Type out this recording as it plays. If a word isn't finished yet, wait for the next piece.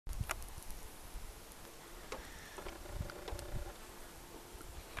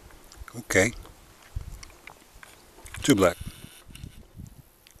Okay, Tooblack,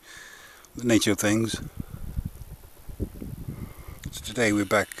 the nature of things. So today we're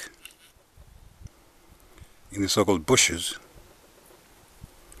back in the so-called bushes,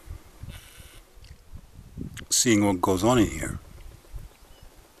 seeing what goes on in here.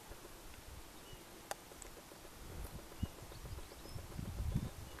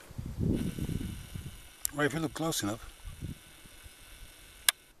 Right, if you look close enough.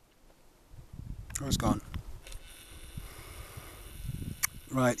 Oh, it's gone.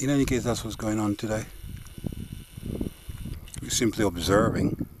 Right, in any case, that's what's going on today. We're simply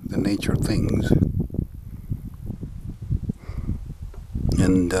observing the nature of things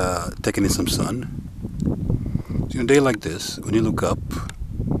and taking in some sun. So in a day like this, when you look up,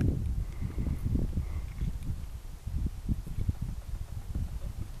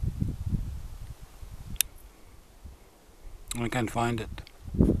 I can't find it,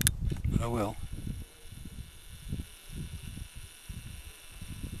 but I will.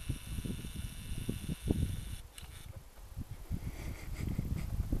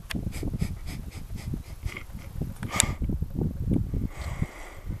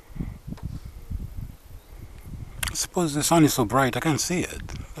 I suppose the sun is so bright I can't see it.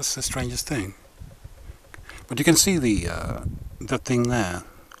 That's the strangest thing. But you can see that thing there,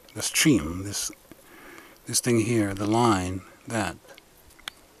 the stream, this thing here, the line, that.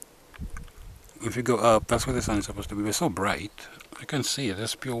 If you go up, that's where the sun is supposed to be. It's so bright, I can't see it.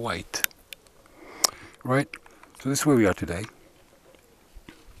 It's pure white. Right? So this is where we are today.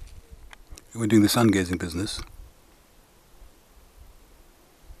 We're doing the sun gazing business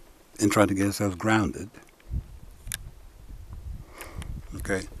and trying to get ourselves grounded.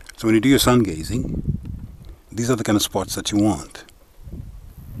 Okay? So when you do your sun gazing, these are the kind of spots that you want,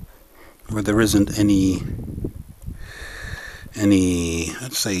 where there isn't any,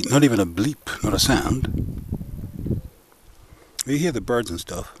 let's say, not even a bleep, not a sound. You hear the birds and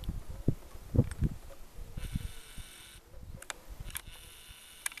stuff.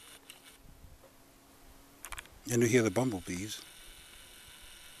 And you hear the bumblebees.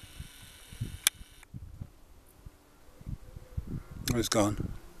 Oh, it's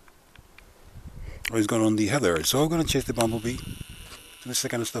gone. Oh, it's gone on the heather. So we're going to chase the bumblebee. So this is the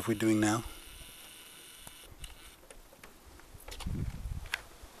kind of stuff we're doing now.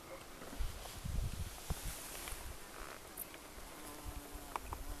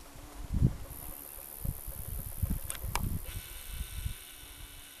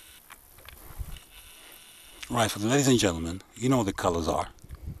 Right, so ladies and gentlemen, you know what the colors are.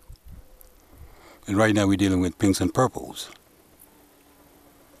 And right now we're dealing with pinks and purples.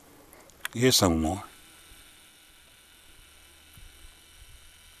 Here's some more.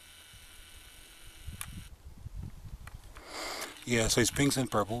 Yeah, so it's pinks and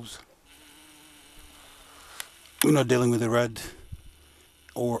purples. We're not dealing with the red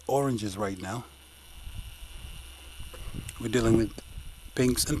or oranges right now. We're dealing with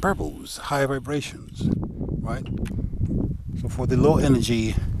pinks and purples, high vibrations, right? So for the low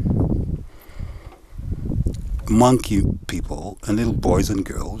energy monkey people and little boys and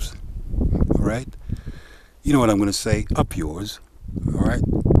girls, right? You know what I'm going to say, up yours, alright?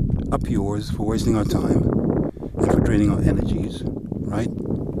 Up yours for wasting our time and for draining our energies, right?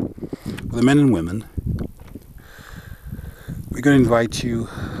 For the men and women, we're going to invite you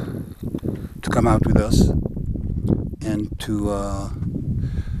to come out with us and to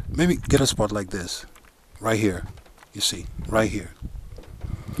maybe get a spot like this, right here, you see, right here.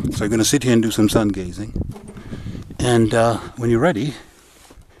 So you're going to sit here and do some sun gazing. And when you're ready,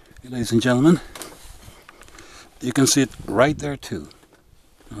 ladies and gentlemen, you can sit right there too.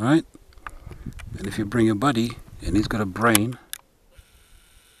 Alright? And if you bring your buddy and he's got a brain,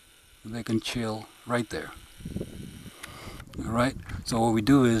 they can chill right there. Alright? So what we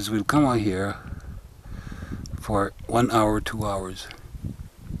do is we'll come out here for 1 hour, 2 hours.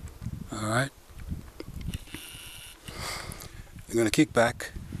 Alright? We're going to kick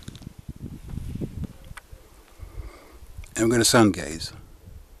back and we're going to sun gaze,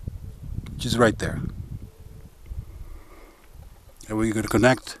 which is right there. And we're going to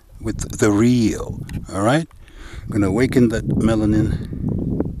connect with the real, alright? We're going to awaken that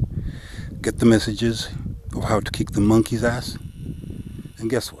melanin, get the messages of how to kick the monkey's ass, and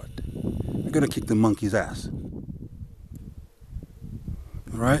guess what? We're going to kick the monkey's ass.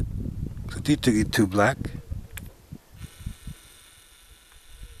 Alright? So Tooblack,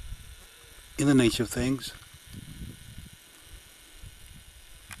 in the nature of things,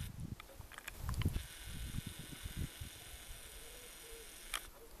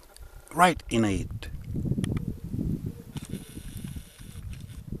 right innate.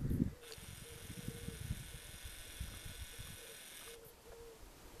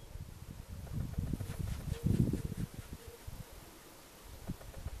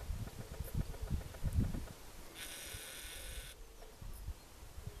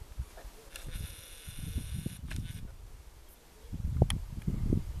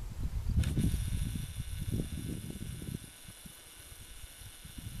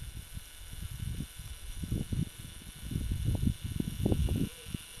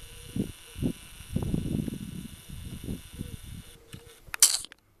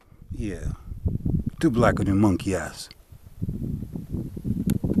 Yeah. Too black on your monkey ass.